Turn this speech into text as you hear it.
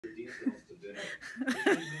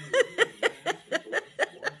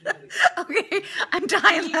Okay, I'm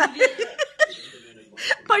dying laughing.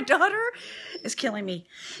 My daughter is killing me.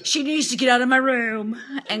 She needs to get out of my room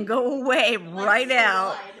and go away right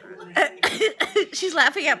now. She's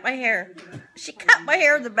laughing at my hair. She cut my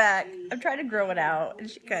hair in the back. I'm trying to grow it out, and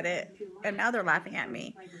she cut it. And now they're laughing at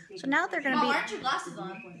me. So now they're going to be... Why aren't your glasses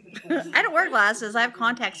on? I don't wear glasses. I have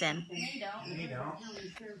contacts in. No, you don't. No, you don't.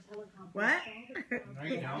 What? No,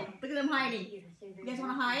 you don't. Look at them hiding. You guys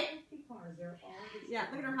want to hide? Yeah,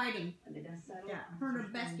 look at her hiding. Yeah, her and her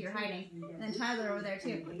bestie are hiding. And then Tyler over there,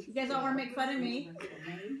 too. You guys all want to make fun of me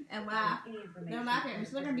and laugh. They're laughing at me,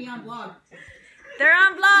 so they're going to be on vlog. They're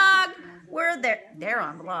on vlog. We're there. They're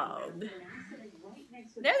on vlog.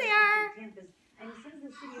 There they are.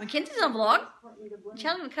 Mackenzie's on vlog.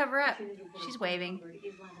 Chandler, cover up. She's waving.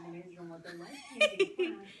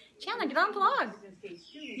 Chandler, get on vlog.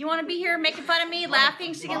 You want to be here making fun of me,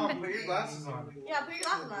 laughing, singing? Mom, put your glasses on. Yeah, put your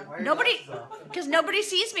glasses on. Nobody, because nobody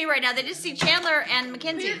sees me right now. They just see Chandler and Put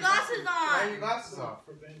Mackenzie. your glasses Why are on. your glasses off?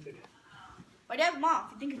 My dad them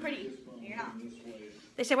off. You think you're pretty. You're not.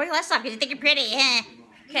 They say, "Why your glasses off? Because you think you're pretty."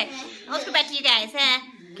 Okay, let's go back to you guys.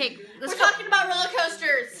 Okay, let's We're go. talking about roller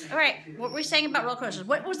coasters. All right, what were we saying about roller coasters?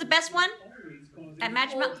 What was the best one at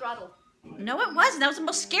Magic Full Mountain? throttle. No, it wasn't. That was the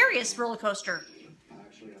most scariest roller coaster.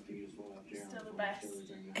 Still the best.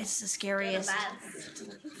 It's the scariest.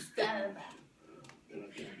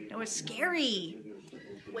 It was scary.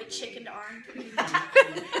 Wait, chicken arm.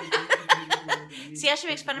 See how she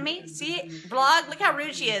makes fun of me? See, vlog. Look how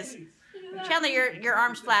rude she is. Chandler, your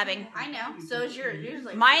arm's flabbing. I know. So is yours.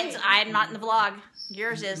 Like, Mine's. hey. I'm not in the vlog.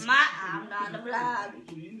 Yours is. I'm not a vlog.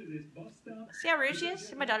 See how rude she is?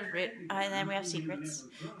 See, my daughter's rude. And then we have secrets.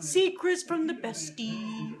 Secrets from the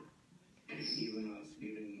bestie.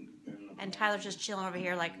 And Tyler's just chilling over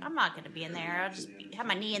here like, I'm not going to be in there. I'll just have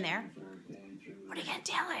my knee in there. What are you going to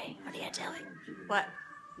tell me? What are you going to tell me? What?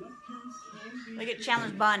 Look at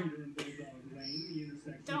Chandler's bun.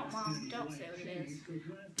 Don't, Mom. Don't say what it is.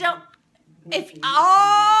 Don't.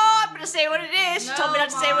 I'm going to say what it is. She No, told me not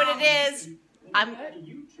to say what Mom. it is. I'm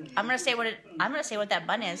going to say what I'm going to say what that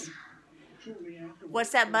bun is. What's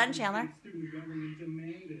that bun, Chandler?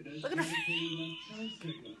 Look at her face.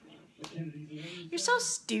 You're so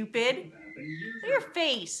stupid. Look at your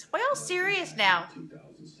face. Why all serious now?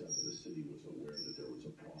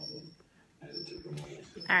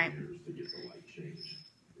 All right.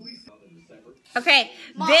 Okay.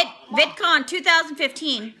 Mom, VidCon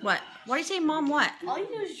 2015. What? What do you say, Mom? What? All you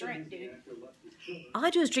do is drink, dude. All I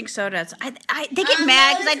do is drink sodas. They get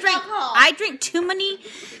mad because it's alcohol. I drink too many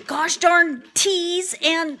gosh darn teas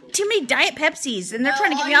and too many Diet Pepsis, and they're No, trying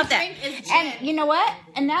to get all me you off that. drink is And gin. you know what?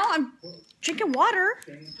 And now I'm drinking water.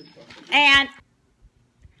 And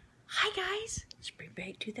hi guys, Spring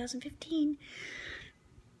Break 2015.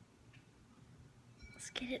 Let's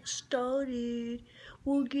get it started.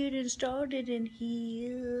 We'll get it started in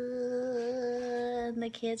here. And the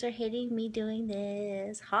kids are hating me doing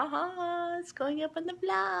this. Ha ha. It's going up on the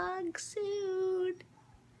vlog soon.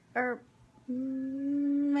 Or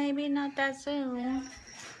maybe not that soon.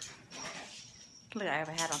 Look, I have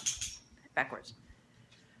a hat on. Backwards.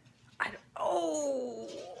 Oh.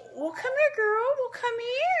 Well, come here, girl. Well, come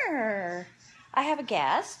here. I have a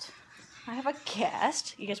guest.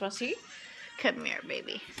 You guys want to see? Come here,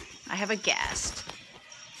 baby. I have a guest.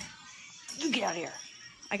 You get out of here.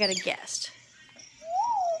 I got a guest.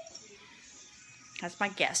 That's my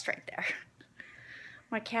guest right there.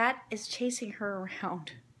 My cat is chasing her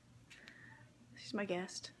around. She's my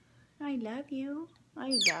guest. I love you. I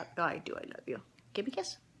do. I love you. Give me a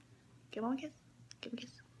kiss. Give Mom a kiss. Give me a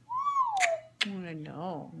kiss. I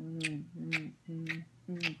know.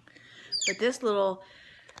 But this little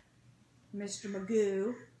Mr.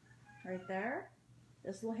 Magoo right there,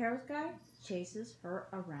 this little hairless guy chases her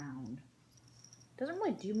around. Doesn't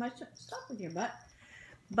really do much stuff with your butt,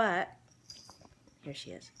 but here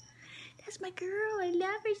she is. That's my girl. I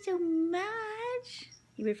love her so much.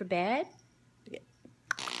 You ready for bed?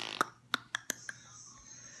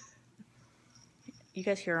 You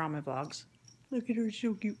guys hear her on my vlogs. Look at her, she's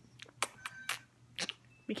so cute. Give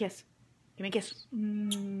me a kiss. Give me a kiss.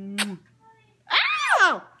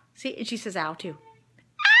 Ow! See, and she says ow too.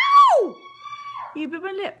 Ow! You bit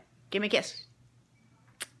my lip. Give me a kiss.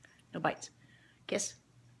 No bites. Kiss.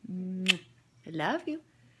 I love you.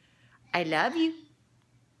 I love you.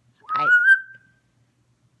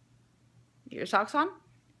 Your socks on?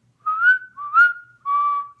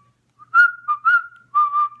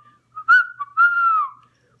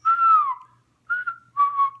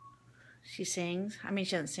 She sings. I mean,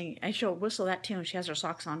 she doesn't sing. She'll whistle that tune. She has her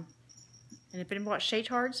socks on. And if anyone watched Shay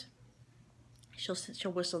Tards,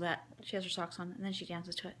 She'll whistle that. She has her socks on, and then she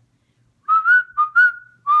dances to it.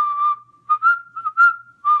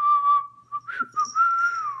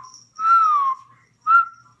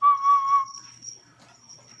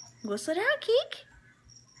 Whistle it out, Keek.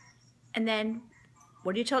 And then,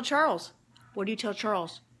 what do you tell Charles? What do you tell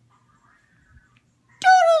Charles?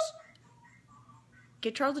 Toodles!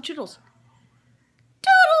 Give Charles the toodles.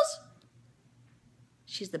 Toodles!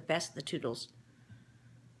 She's the best of the toodles.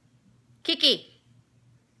 Kiki!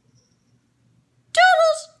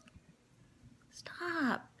 Toodles!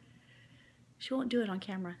 Stop. She won't do it on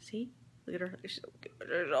camera. See? Look at her.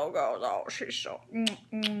 She's so...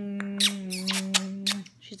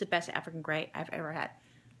 She's the best African Grey I've ever had.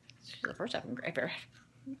 She's the first African Grey I've ever had.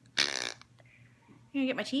 You gonna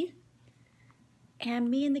get my teeth? And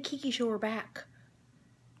me and the Kiki show are back.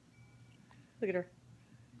 Look at her.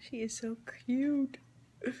 She is so cute.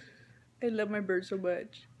 I love my bird so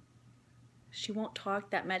much. She won't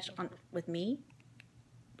talk that much with me,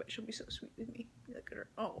 but she'll be so sweet with me. Look at her.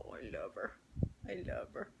 Oh, I love her. I love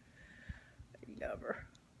her. I love her.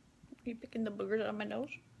 Are you picking the boogers out of my nose?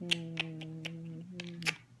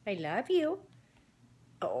 I love you.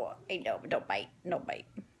 Oh, I know, but don't bite. No bite.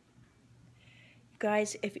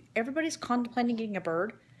 Guys, if everybody's contemplating getting a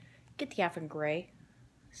bird, get the African Grey.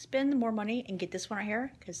 Spend more money and get this one right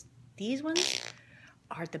here, because these ones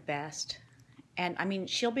are the best. And, I mean,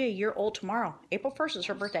 she'll be a year old tomorrow. April 1st is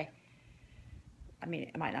her birthday. I mean,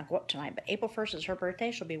 it might not go up tonight, but April 1st is her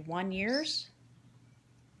birthday. She'll be 1 year.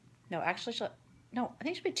 No, actually, no, I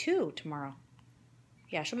think she'll be 2 tomorrow.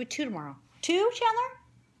 Yeah, she'll be 2 tomorrow. 2, Chandler?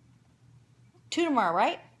 2 tomorrow,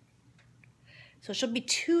 right? So she'll be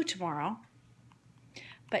 2 tomorrow.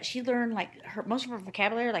 But she learned, like, most of her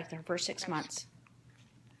vocabulary, like, her first 6 months.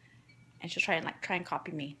 And she'll try and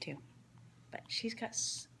copy me, too. But she's got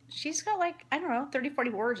like, I don't know, 30, 40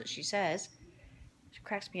 words that she says. She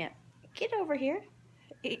cracks me up. Get over here.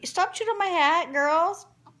 Stop chewing on my hat, girls.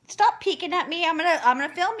 Stop peeking at me. I'm gonna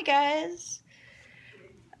film you guys.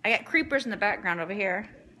 I got creepers in the background over here.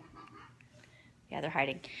 Yeah, they're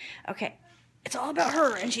hiding. Okay. It's all about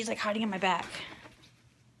her, and she's like hiding in my back.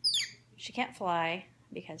 She can't fly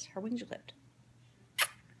because her wings are clipped.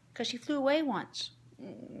 Because she flew away once.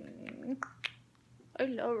 I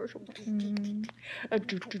love her so much.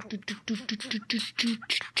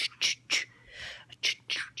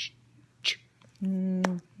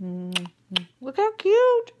 Look how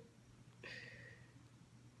cute.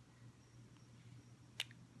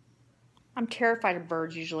 I'm terrified of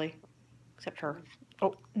birds usually, except her.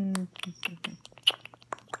 Oh.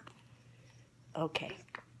 Okay.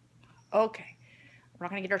 Okay. We're not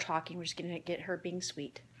going to get her talking. We're just going to get her being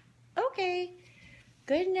sweet. Okay.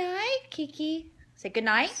 Good night, Kiki. Say good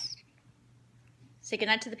night. Say good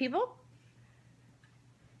night to the people.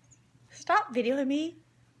 Stop videoing me.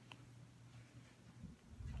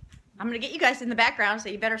 I'm going to get you guys in the background, so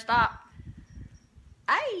you better stop.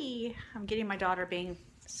 I'm getting my daughter being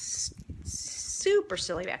super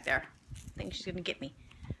silly back there. I think she's going to get me.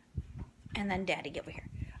 And then Daddy, get over here.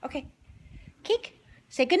 Okay. Kik,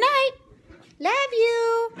 say good night. Love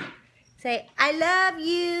you. Say, I love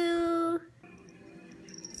you.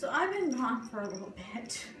 So I've been gone for a little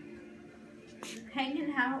bit.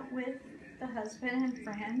 Hanging out with the husband and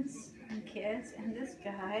friends and kids. And this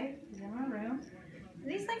guy is in my room.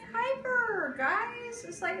 And he's like hyper, guys.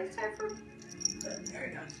 It's like it's time for... There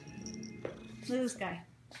he goes. Look at this guy.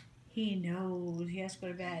 He knows he has to go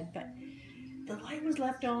to bed, but the light was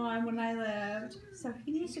left on when I left, so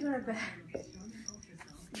he needs to go to bed.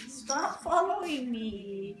 Stop following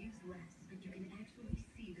me.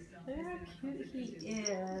 Look how cute he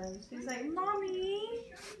is. He's like, Mommy.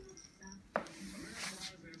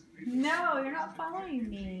 No, you're not following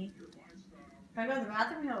me. If I go to the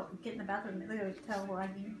bathroom, he'll get in the bathroom and he'll tell what I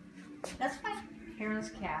mean. That's my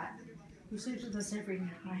hairless cat who sleeps with us every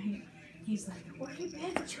night. He's like, where have you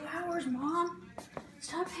been for 2 hours, Mom?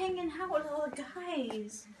 Stop hanging out with all the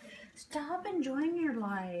guys. Stop enjoying your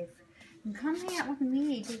life. And come hang out with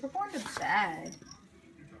me, because we're going to bed.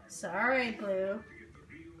 Sorry, Blue.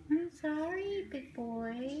 I'm sorry, big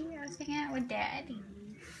boy. I was hanging out with Daddy.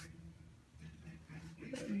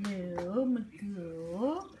 No,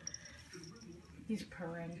 Magoo. He's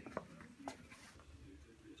purring.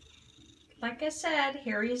 Like I said,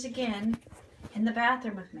 here he is again in the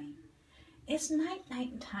bathroom with me. It's night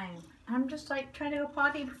time. I'm just like trying to go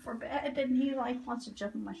potty before bed, and he like wants to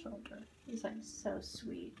jump on my shoulder. He's like so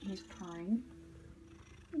sweet. He's purring.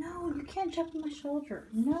 No, you can't jump on my shoulder.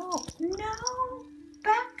 No, no.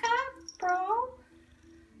 Back up, bro.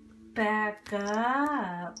 Back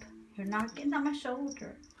up. You're not getting on my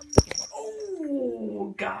shoulder.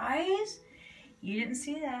 Oh, guys. You didn't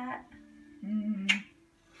see that.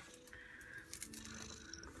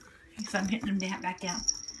 Because I'm hitting him back down.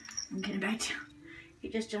 I'm getting back down. He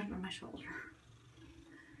just jumped on my shoulder.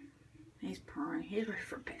 He's purring. He's ready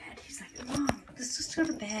for bed. He's like, Mom, let's just go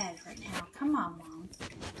to bed right now. Come on, Mom.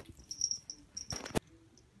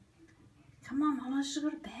 Come on, Mom, let's just go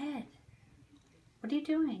to bed. What are you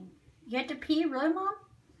doing? You had to pee? Really, Mom?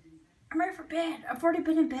 I'm ready for bed. I've already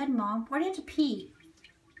been in bed, Mom. Why do you have to pee?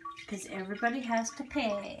 Because everybody has to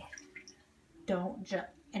pee. Don't jump.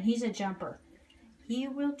 And he's a jumper. He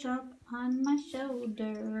will jump on my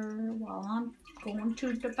shoulder while I'm going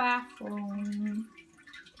to the bathroom.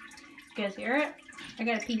 You guys hear it? I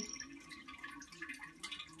gotta pee.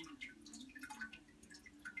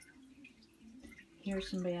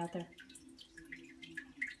 Here's somebody out there.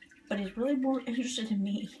 But he's really more interested in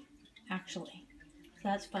me, actually. So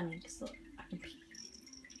that's funny, because look, I can pee.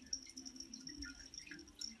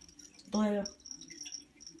 Blue.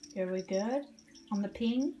 Are we good? On the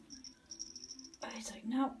ping? Oh, he's like,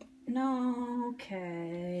 nope. No,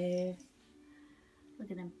 okay.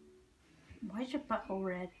 Look at him. Why is your butthole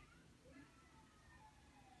red?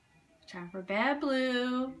 Time for bed,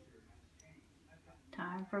 Blue.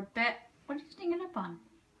 Time for bed. What are you sneaking up on?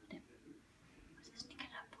 What's he sneaking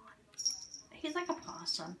up on? He's like a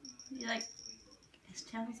possum. He's like, his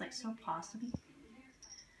tail is like so possumy.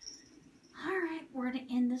 Alright, we're going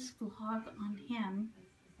to end this vlog on him.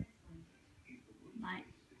 Like,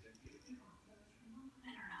 I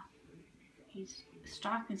don't know. He's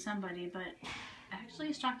stalking somebody, but actually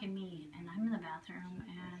he's stalking me. And I'm in the bathroom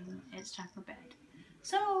and it's time for bed.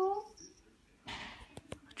 So,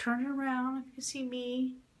 turn around if you see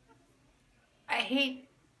me. I'm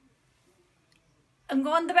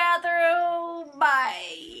going to the bathroom.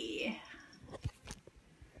 Bye.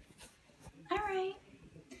 Alright.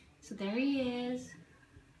 So there he is.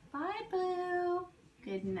 Bye, Boo.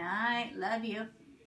 Good night. Love you.